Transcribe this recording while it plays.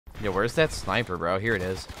Yo, where's that sniper, bro? Here it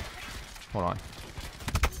is. Hold on.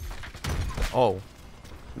 Oh.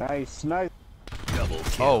 Nice, nice. Double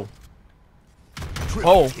kill. Oh.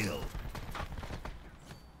 Triple kill.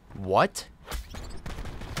 What?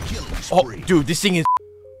 Killing Oh, spree. dude, this thing is...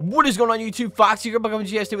 What is going on YouTube? Foxy Grandpa coming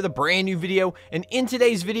to you guys today with a brand new video. And in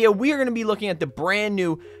today's video, we are going to be looking at the brand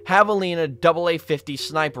new HAVELINA AA50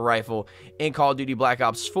 Sniper Rifle in Call of Duty Black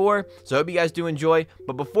Ops 4. So I hope you guys do enjoy.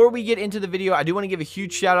 But before we get into the video, I do want to give a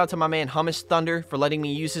huge shout out to my man Hummus Thunder for letting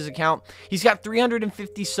me use his account. He's got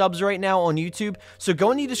 350 subs right now on YouTube. So go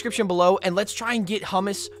in the description below and let's try and get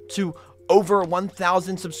Hummus to over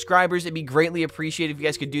 1,000 subscribers. It'd be greatly appreciated if you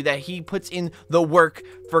guys could do that. He puts in the work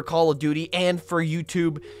for Call of Duty and for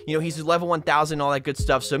YouTube. You know, he's level 1,000, all that good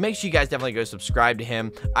stuff. So make sure you guys definitely go subscribe to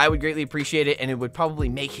him. I would greatly appreciate it, and it would probably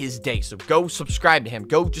make his day. So go subscribe to him.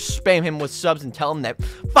 Go just spam him with subs and tell him that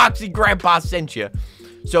Foxy Grandpa sent you.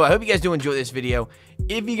 So I hope you guys do enjoy this video.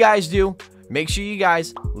 If you guys do, make sure you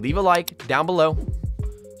guys leave a like down below.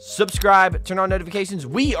 Subscribe, turn on notifications.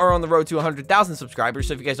 We are on the road to 100,000 subscribers,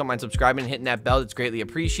 so if you guys don't mind subscribing and hitting that bell, it's greatly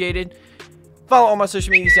appreciated. Follow all my social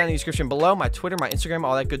medias down in the description below, my Twitter, my Instagram,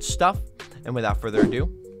 all that good stuff. And without further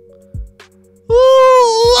ado,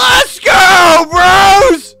 let's go,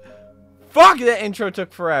 bros! Fuck, that intro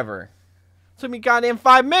took forever. It took me goddamn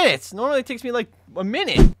 5 minutes. Normally it takes me like a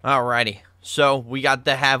minute. Alrighty, so we got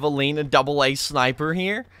the HAVELINA AA Sniper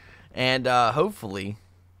here, and hopefully...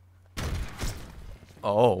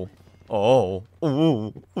 Oh, ooh,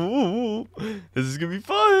 this is gonna be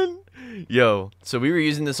fun. Yo, so we were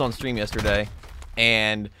using this on stream yesterday,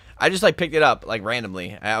 and I just like picked it up like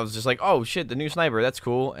randomly. I was just like, oh shit, the new sniper, that's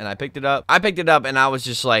cool. And I picked it up, and I was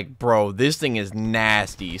just like, bro, this thing is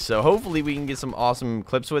nasty. So hopefully we can get some awesome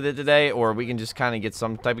clips with it today, or we can just kind of get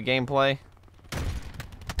some type of gameplay.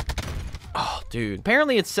 Oh, dude.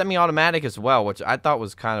 Apparently it's semi-automatic as well, which I thought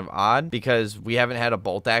was kind of odd because we haven't had a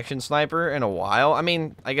bolt-action sniper in a while. I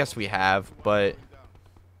mean, I guess we have, but...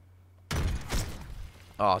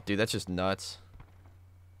 Oh, dude, that's just nuts.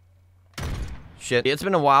 Shit. It's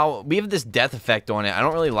been a while. We have this death effect on it. I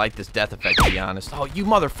don't really like this death effect, to be honest. Oh, you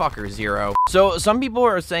motherfucker, Zero. So, some people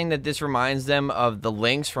are saying that this reminds them of the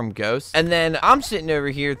Lynx from Ghost. And then I'm sitting over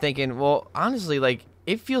here thinking, well, honestly, like...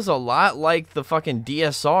 It feels a lot like the fucking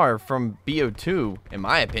DSR from BO2, in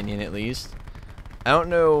my opinion, at least. I don't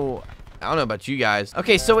know about you guys.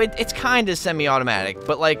 Okay, so it's kind of semi-automatic,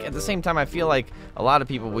 but like at the same time, I feel like a lot of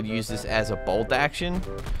people would use this as a bolt action,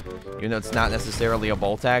 even though it's not necessarily a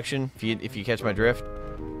bolt action. If you catch my drift.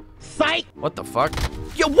 Psych! What the fuck?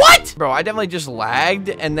 Yo, what? Bro, I definitely just lagged,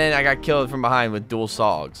 and then I got killed from behind with dual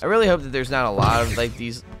SOGs. I really hope that there's not a lot of like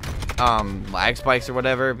these lag spikes or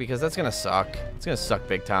whatever, because that's gonna suck. It's gonna suck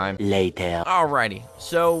big time. Later. Alrighty,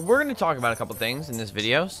 so we're gonna talk about a couple things in this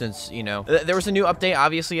video, since, you know, there was a new update.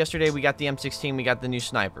 Obviously, yesterday we got the M16, we got the new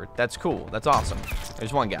sniper. That's cool. That's awesome.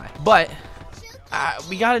 There's one guy. But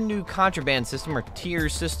we got a new contraband system, or tier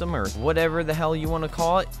system, or whatever the hell you want to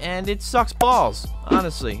call it, and it sucks balls.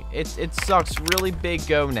 Honestly, it sucks really big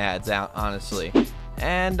gonads out, honestly.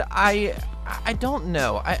 And I don't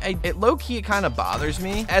know. It low-key, it kind of bothers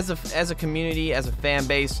me. As a community, as a fan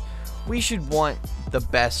base, we should want the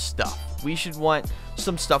best stuff. We should want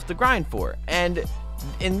some stuff to grind for. And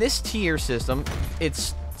in this tier system,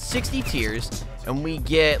 it's 60 tiers, and we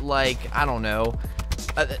get, like, I don't know,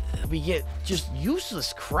 we get just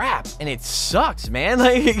useless crap, and it sucks, man.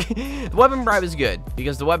 Like, the weapon bribe is good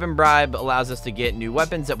because the weapon bribe allows us to get new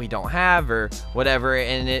weapons that we don't have or whatever,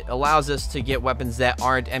 and it allows us to get weapons that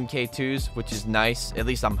aren't MK2s, which is nice. At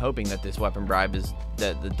least I'm hoping that this weapon bribe is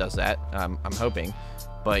that does that. I'm hoping,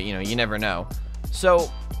 but you know, you never know.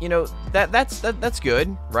 So, you know, that's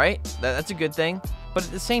good, right? That's a good thing. But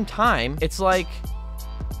at the same time, it's like,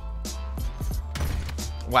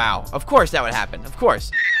 wow, of course that would happen, of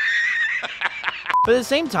course. But at the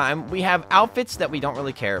same time, we have outfits that we don't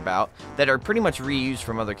really care about that are pretty much reused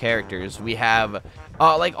from other characters. We have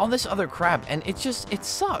like all this other crap, and it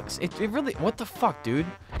sucks. It really, what the fuck, dude?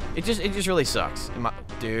 It just really sucks.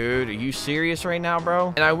 Dude, are you serious right now,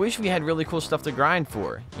 bro? And I wish we had really cool stuff to grind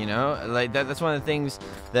for, you know? Like that's one of the things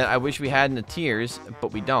that I wish we had in the tiers,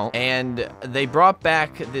 but we don't. And they brought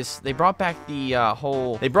back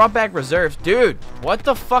reserves. Dude, what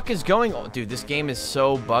the fuck is going on? Dude, this game is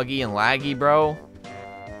so buggy and laggy, bro.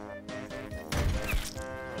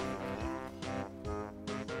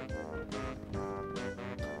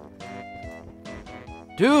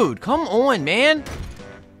 Dude, come on, man.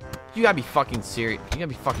 You gotta be fucking serious. You gotta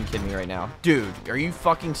be fucking kidding me right now. Dude, are you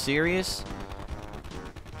fucking serious?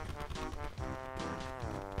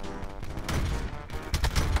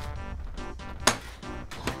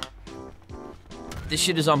 This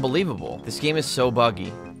shit is unbelievable. This game is so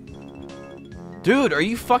buggy. Dude, are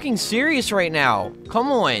you fucking serious right now? Come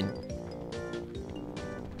on.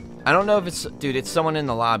 I don't know if it's... Dude, it's someone in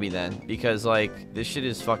the lobby then. Because, like, this shit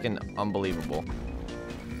is fucking unbelievable.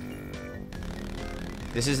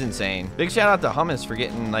 This is insane. Big shout out to Hummus for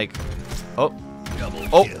getting, like... Oh.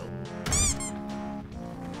 Double kill.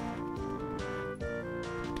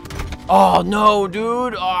 Oh, no,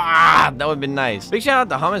 dude. Ah, that would have been nice. Big shout out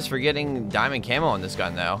to Hummus for getting diamond camo on this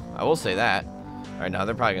gun, though. I will say that. All right, now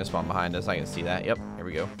they're probably going to spawn behind us. I can see that. Yep, here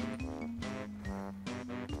we go.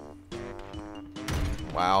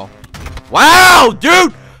 Wow. Wow,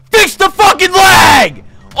 dude! Fix the fucking lag!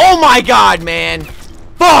 Oh, my God, man.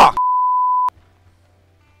 Fuck!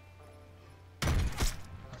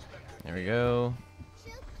 There we go.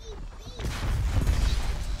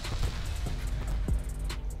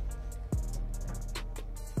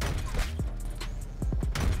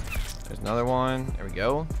 There's another one. There we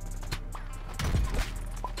go.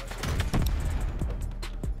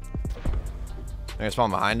 They're gonna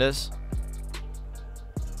spawn behind us.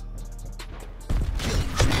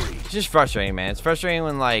 It's just frustrating, man. It's frustrating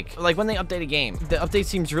when like when they update a game. The update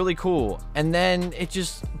seems really cool, and then it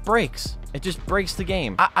just breaks. It just breaks the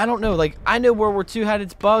game. I don't know. Like, I know World War II had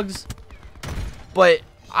its bugs, but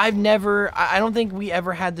I don't think we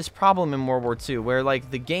ever had this problem in World War II where, like,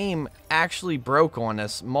 the game actually broke on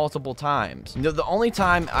us multiple times. You know, the only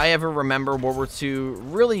time I ever remember World War II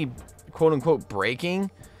really, quote-unquote, breaking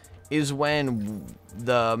is when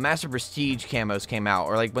the Master Prestige camos came out,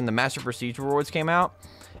 or, like, when the Master Prestige rewards came out.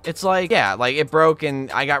 It's like, yeah, like, it broke,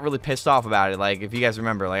 and I got really pissed off about it. Like, if you guys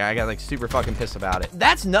remember, like, I got, like, super fucking pissed about it.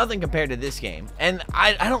 That's nothing compared to this game. And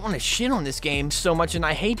I don't want to shit on this game so much, and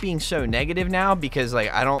I hate being so negative now because,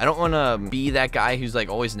 like, I don't want to be that guy who's, like,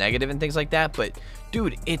 always negative and things like that. But,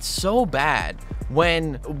 dude, it's so bad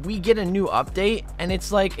when we get a new update, and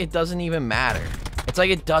it's like, it doesn't even matter. It's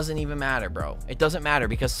like it doesn't even matter, bro. It doesn't matter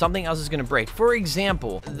because something else is going to break. For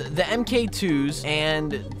example, the MK2s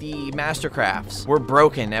and the Mastercrafts were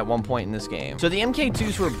broken at one point in this game. So the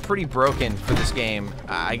MK2s were pretty broken for this game.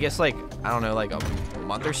 I guess, like, I don't know, like a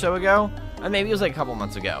month or so ago. Maybe it was like a couple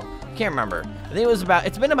months ago. I can't remember. I think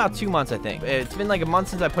it's been about 2 months, I think. It's been like a month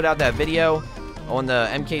since I put out that video on the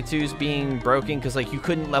MK2s being broken because, like, you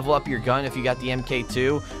couldn't level up your gun if you got the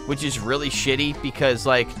MK2, which is really shitty because,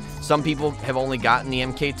 like, some people have only gotten the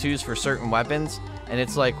MK2s for certain weapons, and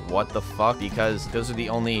it's like, what the fuck? Because those are the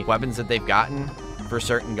only weapons that they've gotten for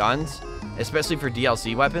certain guns, especially for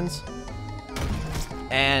DLC weapons.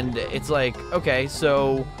 And it's like, okay,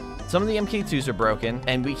 so some of the MK2s are broken,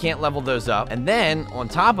 and we can't level those up. And then, on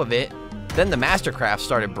top of it, then the Mastercraft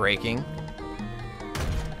started breaking.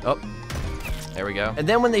 Oh. There we go. And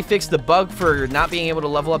then when they fixed the bug for not being able to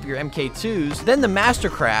level up your MK2s, then the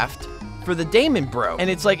Mastercraft for the Daemon broke. And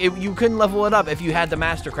it's like, you couldn't level it up if you had the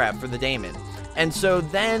Mastercraft for the Daemon. And so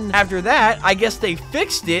then after that, I guess they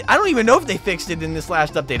fixed it. I don't even know if they fixed it in this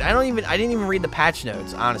last update. I didn't even read the patch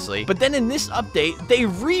notes, honestly. But then in this update, they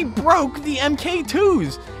re-broke the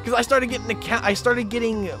MK2s because I started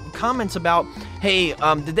getting comments about, hey,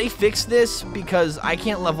 did they fix this because I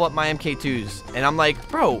can't level up my MK2s? And I'm like,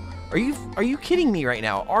 bro, are you kidding me right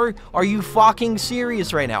now? Are you fucking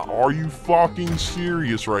serious right now? Are you fucking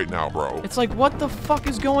serious right now, bro? It's like, what the fuck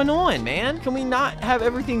is going on, man? Can we not have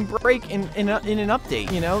everything break in an update?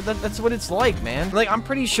 You know, that's what it's like, man. Like, I'm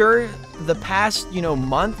pretty sure the past, you know,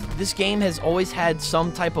 month, this game has always had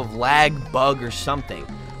some type of lag bug or something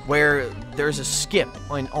where there's a skip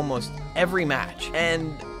on almost every match.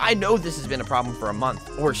 And I know this has been a problem for a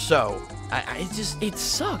month or so. It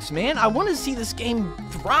sucks, man. I want to see this game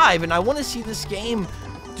thrive, and I want to see this game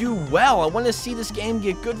do well. I want to see this game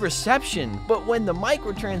get good reception. But when the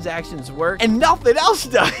microtransactions work and nothing else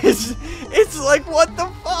does, it's like, what the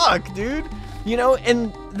fuck, dude? You know,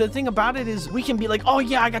 and the thing about it is we can be like, oh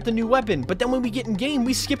yeah, I got the new weapon. But then when we get in game,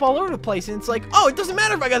 we skip all over the place. And it's like, oh, it doesn't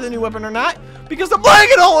matter if I got the new weapon or not because I'm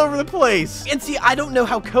lagging all over the place. And see, I don't know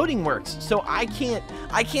how coding works. So I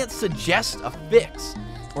can't suggest a fix.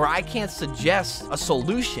 Or I can't suggest a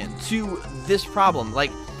solution to this problem.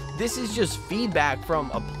 Like, this is just feedback from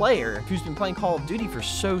a player who's been playing Call of Duty for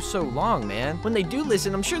so long, man. When they do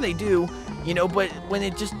listen, I'm sure they do, you know, but when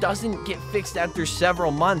it just doesn't get fixed after several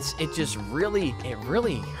months, it really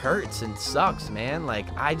hurts and sucks, man. Like,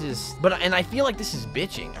 and I feel like this is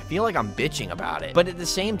bitching. I feel like I'm bitching about it. But at the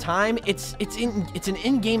same time, it's an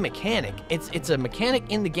in-game mechanic. It's a mechanic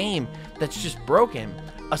in the game that's just broken.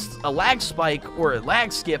 A lag spike or a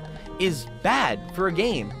lag skip is bad for a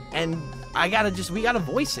game, and we gotta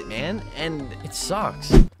voice it, man, and it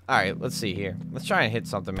sucks. All right, let's see here. Let's try and hit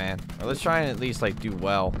something, man. Or let's try and at least, like, do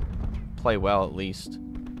well. play well at least.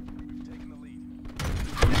 There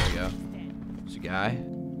we go. There's a guy.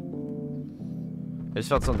 I just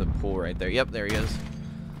felt something pull right there. Yep, there he is.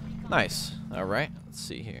 Nice. All right. Let's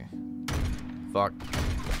see here. Fuck.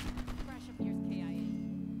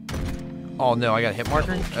 Oh no, I got a hit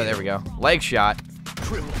marker. Oh, there we go. Leg shot.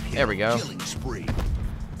 There we go.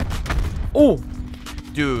 Oh,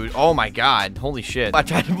 dude. Oh my god. Holy shit. I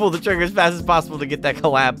tried to pull the trigger as fast as possible to get that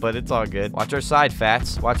collab, but it's all good. Watch our side,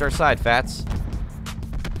 Fats. Watch our side, Fats.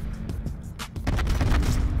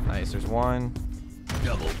 Nice. There's one.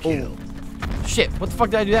 Double kill. Oh. Shit. What the fuck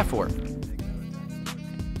did I do that for?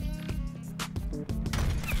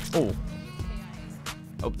 Oh.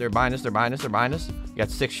 Oh, they're behind us. They're behind us. They're behind us. We got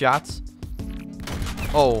 6 shots.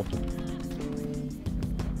 Oh.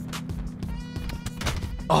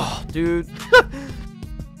 Oh, dude.